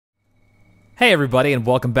Hey everybody, and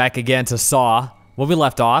welcome back again to Saw. When we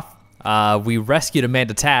left off, we rescued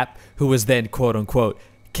Amanda Tapp, who was then quote-unquote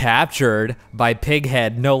captured by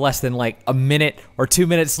Pighead no less than like a minute or 2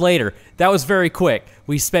 minutes later. That was very quick.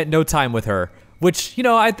 We spent no time with her, which, you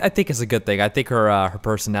know, I think is a good thing. I think her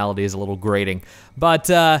personality is a little grating. But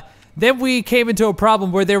then we came into a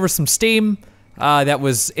problem where there was some steam that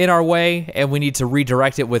was in our way, and we need to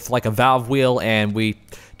redirect it with like a valve wheel, and we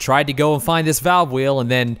tried to go and find this valve wheel, and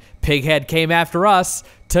then Pighead came after us,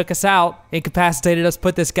 took us out, incapacitated us,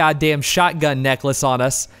 put this goddamn shotgun necklace on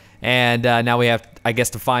us, and now we have, I guess,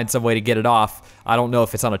 to find some way to get it off. I don't know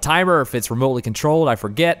if it's on a timer or if it's remotely controlled, I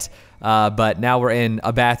forget, but now we're in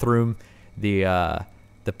a bathroom. The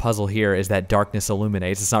puzzle here is that darkness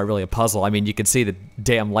illuminates. It's not really a puzzle. I mean, you can see the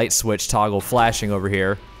damn light switch toggle flashing over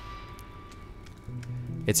here.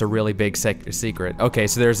 It's a really big secret. Okay,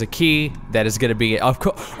 so there's a key that is gonna be, of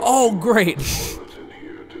course. Oh, great!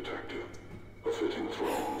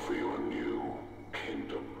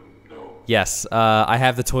 Yes, I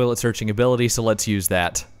have the toilet searching ability, so let's use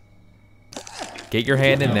that. Get your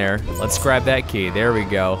hand in there. Let's grab that key. There we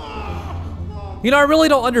go. You know, I really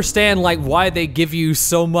don't understand like why they give you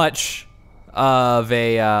so much of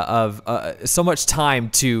so much time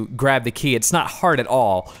to grab the key. It's not hard at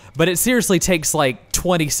all, but it seriously takes like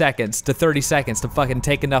 20 seconds to 30 seconds to fucking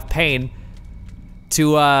take enough pain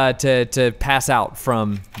to pass out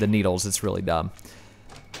from the needles. It's really dumb.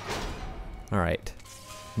 All right,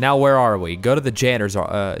 now where are we? Go to the janitor's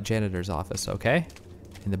office, okay?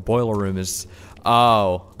 And the boiler room is,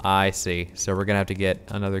 oh, I see. So we're gonna have to get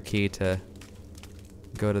another key to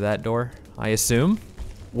go to that door, I assume.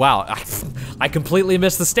 Wow, I completely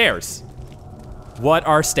missed the stairs. What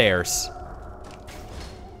are stairs?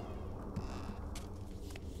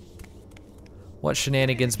 What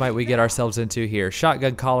shenanigans might we get ourselves into here?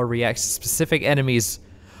 Shotgun collar reacts to specific enemies.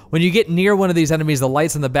 When you get near one of these enemies, the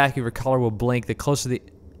lights on the back of your collar will blink. The closer the...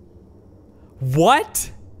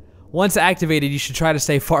 What? Once activated, you should try to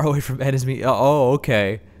stay far away from enemies. Oh,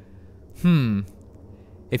 okay.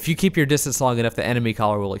 If you keep your distance long enough, the enemy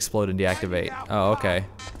collar will explode and deactivate. Oh, okay.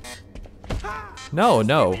 No,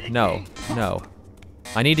 no, no, no.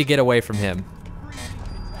 I need to get away from him.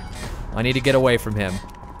 I need to get away from him.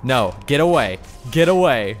 No, get away. Get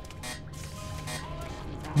away.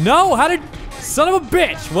 No, how did... Son of a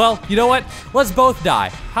bitch! Well, you know what? Let's both die.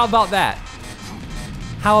 How about that?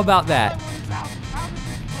 How about that?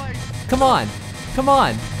 Come on. Come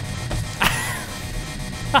on.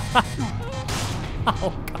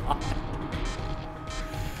 Oh, God.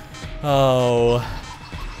 Oh.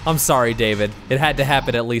 I'm sorry, David. It had to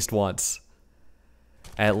happen at least once.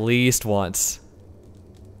 At least once.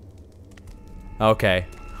 Okay.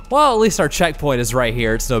 Well, at least our checkpoint is right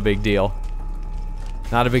here. It's no big deal.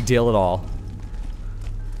 Not a big deal at all.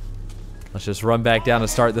 Let's just run back down and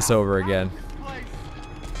start this over again.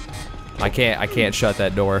 I can't shut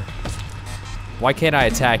that door. Why can't I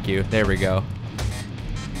attack you? There we go.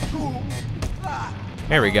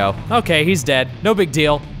 There we go. Okay, he's dead. No big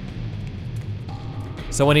deal.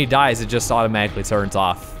 So when he dies, it just automatically turns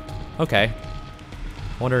off. Okay.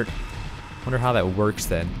 Wonder how that works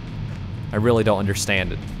then. I really don't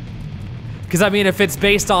understand it. Because I mean, if it's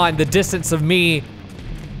based on the distance of me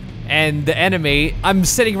and the enemy, I'm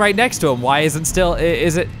sitting right next to him. Why is it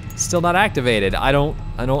still not activated? I don't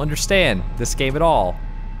understand this game at all.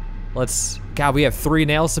 God, we have 3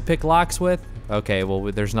 nails to pick locks with? Okay,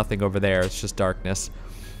 well, there's nothing over there. It's just darkness.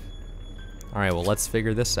 All right, well, let's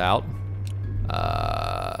figure this out.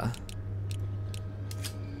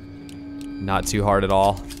 Not too hard at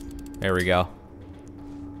all. There we go.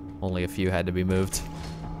 Only a few had to be moved.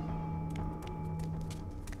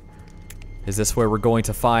 Is this where we're going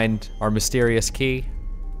to find our mysterious key?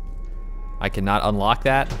 I cannot unlock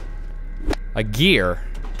that. A gear.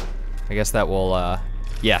 I guess that will,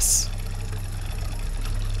 yes.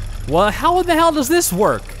 Well, how in the hell does this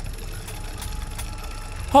work?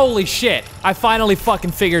 Holy shit, I finally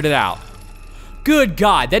fucking figured it out. Good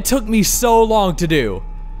God, that took me so long to do.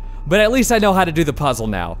 But at least I know how to do the puzzle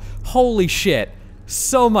now. Holy shit,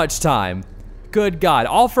 so much time. Good God,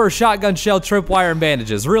 all for a shotgun shell, tripwire, and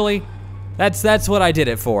bandages, really? That's what I did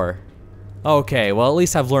it for. Okay, well at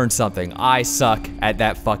least I've learned something. I suck at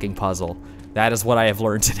that fucking puzzle. That is what I have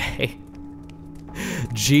learned today.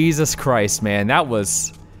 Jesus Christ, man, that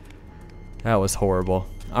was horrible.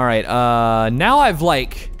 All right, now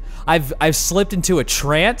I've slipped into a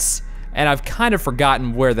trance, and I've kind of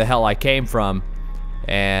forgotten where the hell I came from,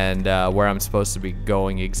 and where I'm supposed to be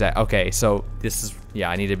going okay, so this is, yeah,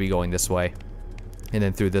 I need to be going this way, and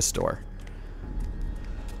then through this door.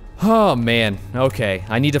 Oh man, okay,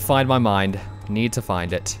 I need to find my mind. Need to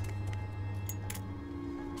find it.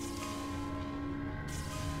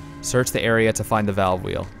 Search the area to find the valve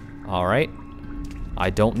wheel. All right. I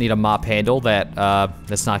don't need a mop handle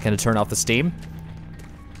that's not gonna turn off the steam.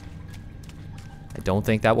 I don't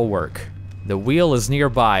think that will work. The wheel is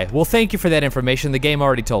nearby. Well, thank you for that information. The game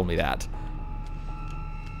already told me that.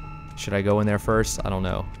 Should I go in there first? I don't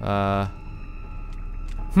know.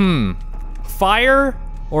 Fire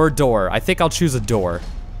or a door? I think I'll choose a door.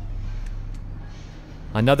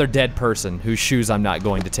 Another dead person whose shoes I'm not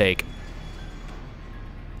going to take.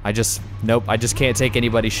 Nope, I just can't take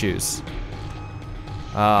anybody's shoes.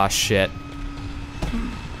 Ah, shit.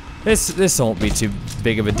 This won't be too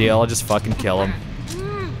big of a deal. I'll just fucking kill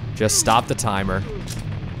him. Just stop the timer.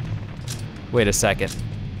 Wait a second.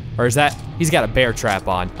 Or is that, he's got a bear trap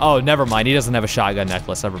on. Oh, never mind, he doesn't have a shotgun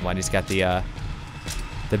necklace. Never mind, he's got the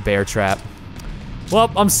bear trap.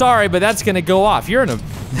 Well, I'm sorry, but that's gonna go off. You're in a,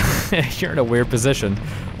 you're in a weird position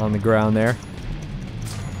on the ground there.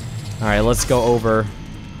 All right, let's go over.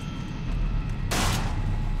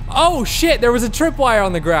 Oh shit, there was a tripwire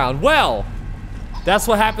on the ground. Well, that's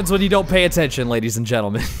what happens when you don't pay attention, ladies and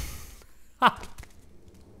gentlemen.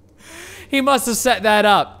 He must have set that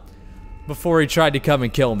up before he tried to come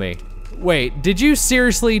and kill me. Wait, did you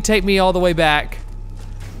seriously take me all the way back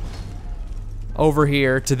over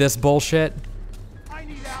here to this bullshit?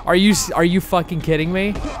 Are you fucking kidding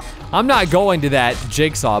me? I'm not going to that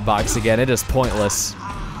jigsaw box again. It is pointless.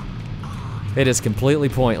 It is completely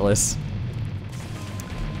pointless.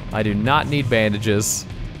 I do not need bandages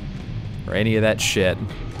or any of that shit.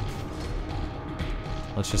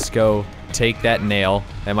 Let's just go take that nail.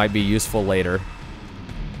 That might be useful later.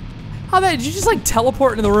 Did you just like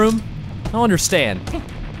teleport into the room? I don't understand.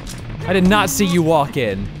 I did not see you walk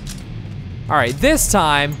in. All right, this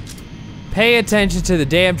time, pay attention to the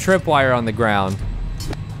damn tripwire on the ground.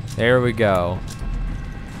 There we go.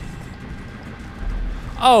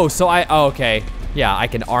 Oh, so okay. Yeah, I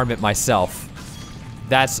can arm it myself.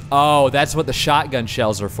 That's what the shotgun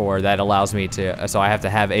shells are for. That allows me to, so I have to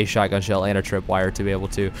have a shotgun shell and a tripwire to be able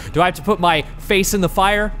to. Do I have to put my face in the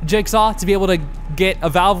fire, Jigsaw, to be able to get a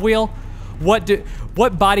valve wheel?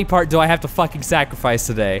 What body part do I have to fucking sacrifice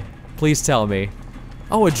today? Please tell me.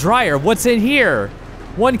 Oh, a dryer, what's in here?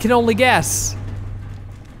 One can only guess.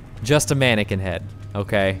 Just a mannequin head,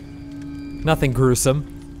 okay. Nothing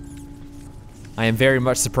gruesome. I am very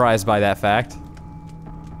much surprised by that fact.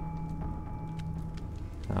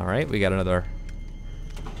 All right, we got another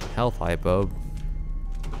health hypo.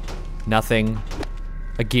 Nothing.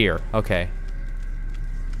 A gear, okay.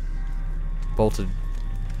 Bolted.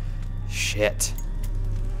 Shit.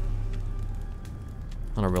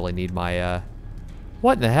 I don't really need my,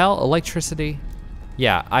 what in the hell? Electricity?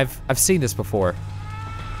 Yeah, I've seen this before.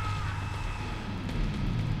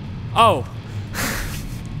 Oh.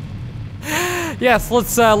 Yes,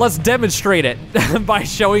 let's demonstrate it by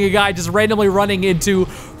showing a guy just randomly running into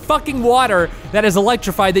fucking water that is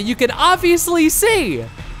electrified that you can obviously see.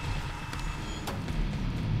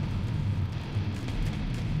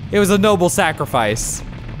 It was a noble sacrifice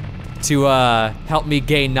to help me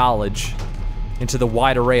gain knowledge into the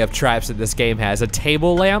wide array of traps that this game has. A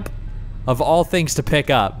table lamp, of all things to pick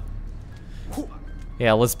up.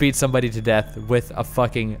 Yeah, let's beat somebody to death with a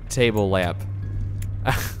fucking table lamp.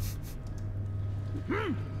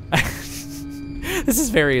 This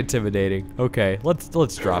is very intimidating. Okay,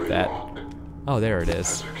 let's drop that. Oh, there it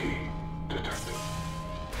is.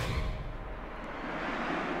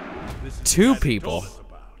 Two people.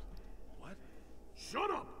 What?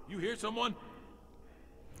 Shut up! You hear someone?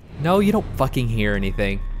 No, you don't fucking hear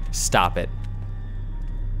anything. Stop it.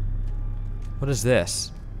 What is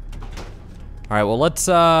this? All right, well, let's,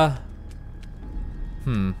 Oh,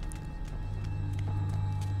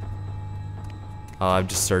 I'm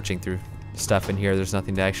just searching through stuff in here. There's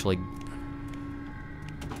nothing to actually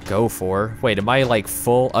go for. Wait, am I like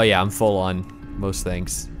full? Oh yeah, I'm full on most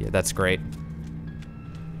things. Yeah, that's great.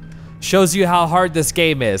 Shows you how hard this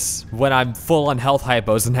game is when I'm full on health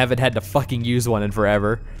hypos and haven't had to fucking use one in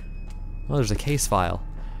forever. Oh, there's a case file.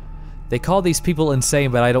 They call these people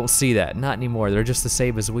insane, but I don't see that. Not anymore. They're just the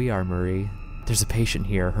same as we are, Marie. There's a patient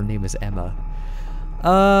here. Her name is Emma.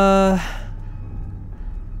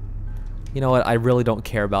 You know what? I really don't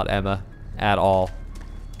care about Emma at all.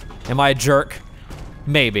 Am I a jerk?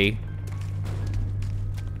 Maybe.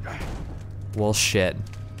 Well, shit.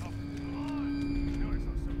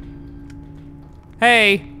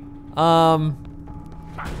 Hey, I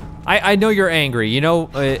know you're angry. You know,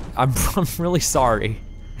 I'm really sorry.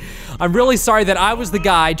 I'm really sorry that I was the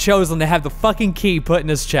guy chosen to have the fucking key put in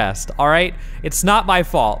his chest, all right? It's not my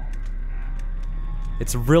fault.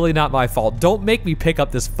 It's really not my fault. Don't make me pick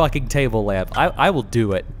up this fucking table lamp. I will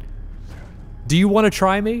do it. Do you want to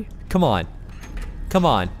try me? Come on. Come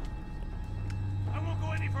on. I won't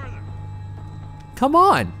go any further. Come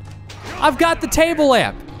on. I've got the table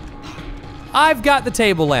lamp. I've got the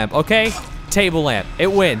table lamp, okay? Table lamp. It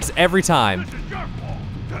wins every time. This is your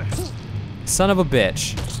fault. Son of a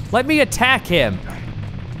bitch. Let me attack him.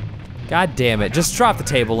 God damn it. Just drop the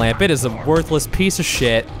table lamp. It is a worthless piece of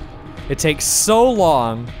shit. It takes so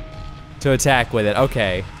long to attack with it.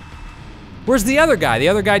 Okay. Where's the other guy? The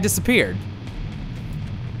other guy disappeared.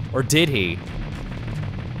 Or did he?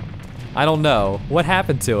 I don't know. What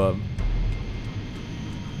happened to him?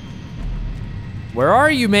 Where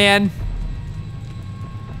are you, man?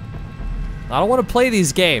 I don't want to play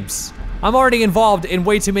these games. I'm already involved in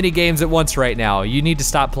way too many games at once right now. You need to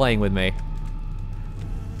stop playing with me.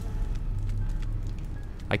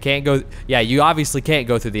 I can't go, yeah, you obviously can't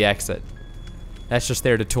go through the exit. That's just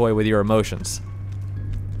there to toy with your emotions.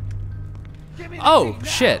 Oh,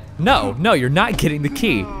 shit. No, no, you're not getting the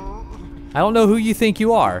key. I don't know who you think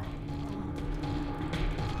you are.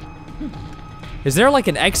 Is there like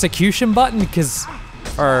an execution button?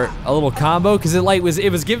 Or a little combo? Cause it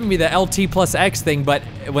was giving me the LT plus X thing, but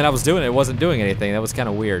when I was doing it, it wasn't doing anything. That was kind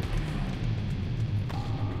of weird.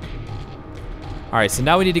 All right, so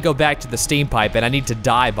now we need to go back to the steam pipe, and I need to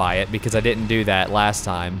die by it because I didn't do that last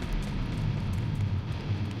time.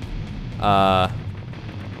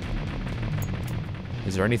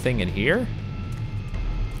 Is there anything in here?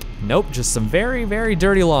 Nope, just some very, very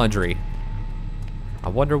dirty laundry. I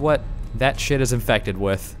wonder what that shit is infected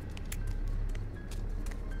with.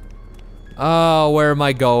 Oh, where am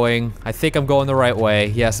I going? I think I'm going the right way.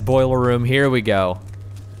 Yes, boiler room, here we go.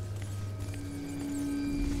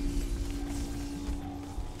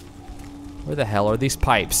 Where the hell are these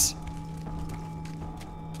pipes?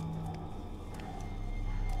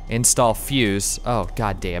 Install fuse. Oh,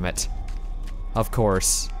 god damn it. Of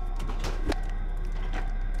course.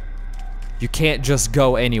 You can't just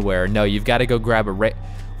go anywhere. No, you've got to go grab a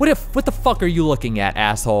what the fuck are you looking at,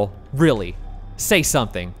 asshole? Really? Say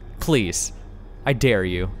something, please. I dare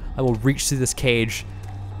you. I will reach through this cage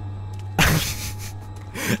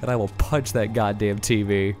and I will punch that goddamn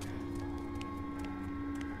TV.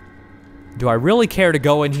 Do I really care to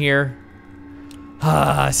go in here?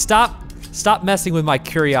 Stop messing with my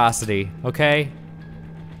curiosity, okay?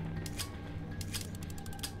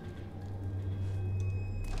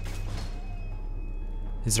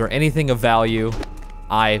 Is there anything of value?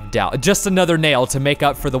 I doubt. Just another nail to make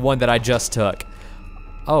up for the one that I just took.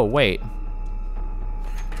 Oh, wait.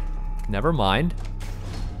 Never mind.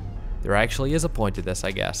 There actually is a point to this,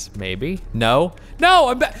 I guess. Maybe. No. No,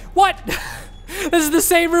 I'm back. What? This is the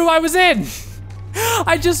same room I was in.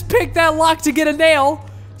 I just picked that lock to get a nail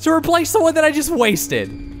to replace the one that I just wasted.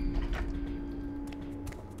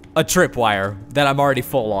 A tripwire that I'm already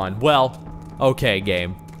full on. Well, okay,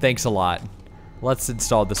 game. Thanks a lot. Let's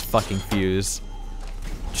install this fucking fuse.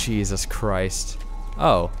 Jesus Christ.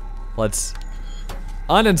 Oh, let's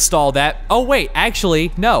uninstall that. Oh wait,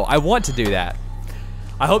 actually, no, I want to do that.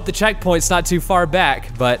 I hope the checkpoint's not too far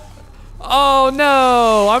back, but oh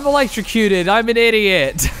no, I'm electrocuted, I'm an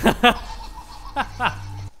idiot.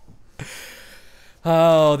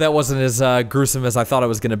 Oh, that wasn't as gruesome as I thought it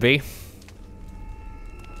was gonna be.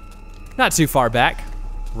 Not too far back,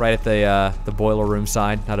 right at the boiler room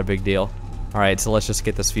side, not a big deal. All right, so let's just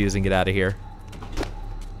get this fuse and get out of here.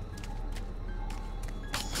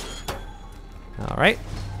 All right.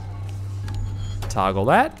 Toggle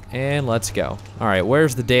that, and let's go. All right,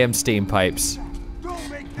 where's the damn steam pipes?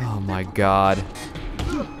 Oh my god.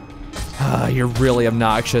 You're really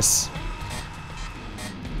obnoxious.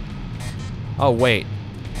 Oh wait.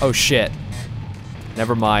 Oh shit.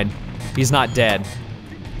 Never mind. He's not dead.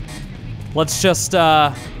 Let's just,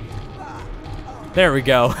 there we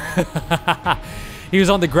go. He was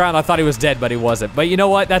on the ground, I thought he was dead, but he wasn't. But you know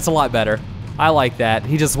what, that's a lot better. I like that.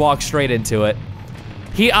 He just walked straight into it.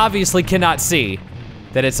 He obviously cannot see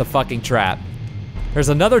that it's a fucking trap. There's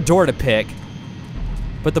another door to pick,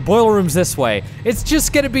 but the boiler room's this way. It's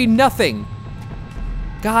just gonna be nothing.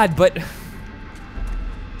 God, but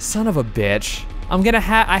son of a bitch.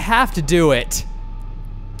 I have to do it.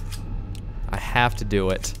 I have to do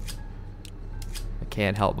it. I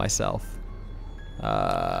can't help myself.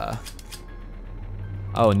 Oh,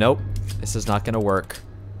 nope. This is not gonna work.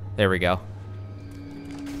 There we go.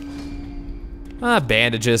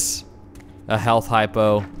 Bandages, a health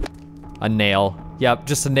hypo, a nail. Yep,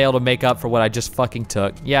 just a nail to make up for what I just fucking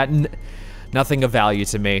took. Yeah, nothing of value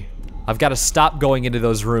to me. I've got to stop going into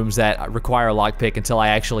those rooms that require a lockpick until I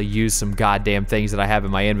actually use some goddamn things that I have in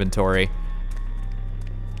my inventory.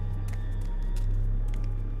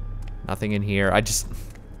 Nothing in here.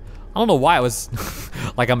 I don't know why I was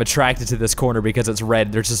like I'm attracted to this corner because it's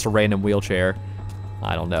red. There's just a random wheelchair.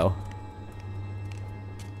 I don't know.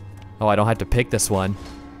 Oh, I don't have to pick this one.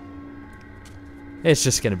 It's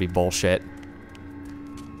just gonna be bullshit.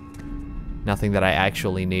 Nothing that I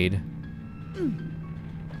actually need.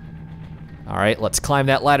 All right, let's climb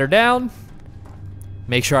that ladder down.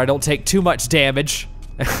 Make sure I don't take too much damage.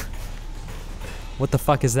 What the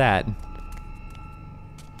fuck is that?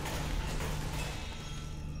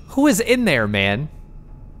 Who is in there, man?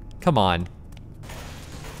 Come on.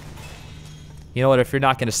 You know what, if you're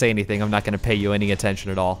not gonna say anything, I'm not gonna pay you any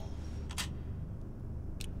attention at all.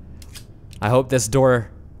 I hope this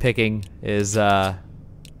door picking is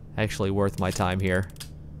actually worth my time here.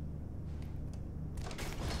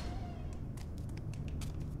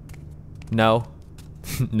 No.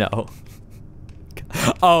 No.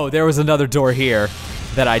 Oh, there was another door here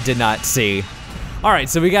that I did not see. All right,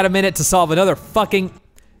 so we got a minute to solve another fucking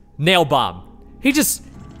nail bomb. He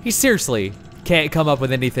seriously can't come up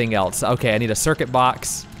with anything else. Okay, I need a circuit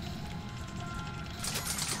box.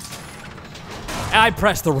 I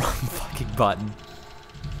pressed the wrong fucking button.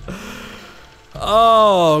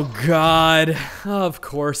 Oh, God. Of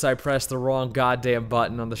course I pressed the wrong goddamn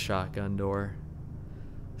button on the shotgun door.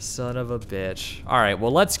 Son of a bitch. All right,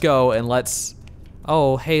 well, let's go and let's...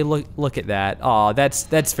 Oh, hey, look at that. Oh,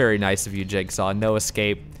 that's very nice of you, Jigsaw. No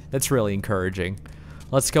escape. That's really encouraging.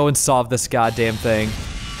 Let's go and solve this goddamn thing.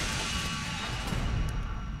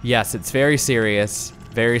 Yes, it's very serious.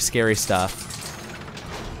 Very scary stuff.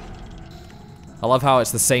 I love how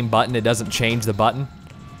it's the same button. It doesn't change the button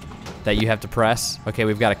that you have to press. Okay,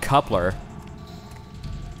 we've got a coupler.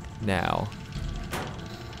 Now.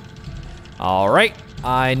 All right,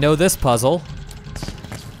 I know this puzzle.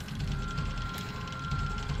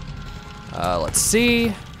 Let's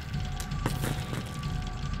see.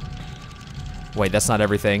 Wait, that's not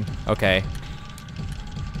everything. Okay.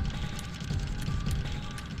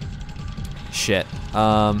 Shit.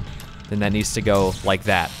 Then that needs to go like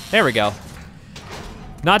that. There we go.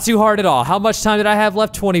 Not too hard at all. How much time did I have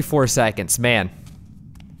left? 24 seconds. Man.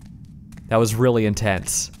 That was really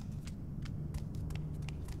intense.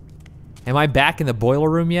 Am I back in the boiler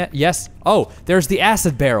room yet? Yes. Oh, there's the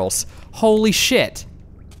acid barrels. Holy shit.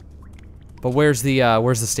 But where's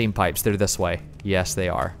the steam pipes? They're this way. Yes, they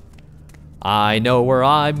are. I know where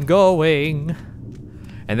I'm going.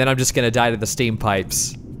 And then I'm just gonna die to the steam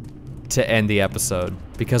pipes to end the episode,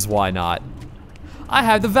 because why not? I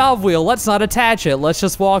have the valve wheel, let's not attach it. Let's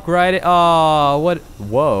just walk right in. Oh, what?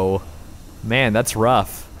 Whoa. Man, that's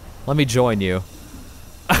rough. Let me join you.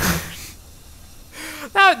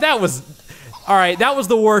 That was, all right, that was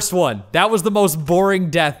the worst one. That was the most boring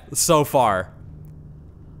death so far.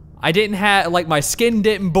 I didn't have, like, my skin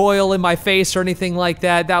didn't boil in my face or anything like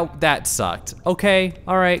that. That sucked. Okay,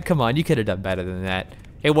 all right, come on, you could have done better than that.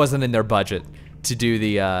 It wasn't in their budget to do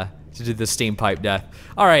the steam pipe death.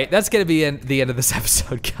 All right, that's gonna be the end of this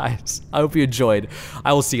episode, guys. I hope you enjoyed.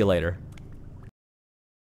 I will see you later.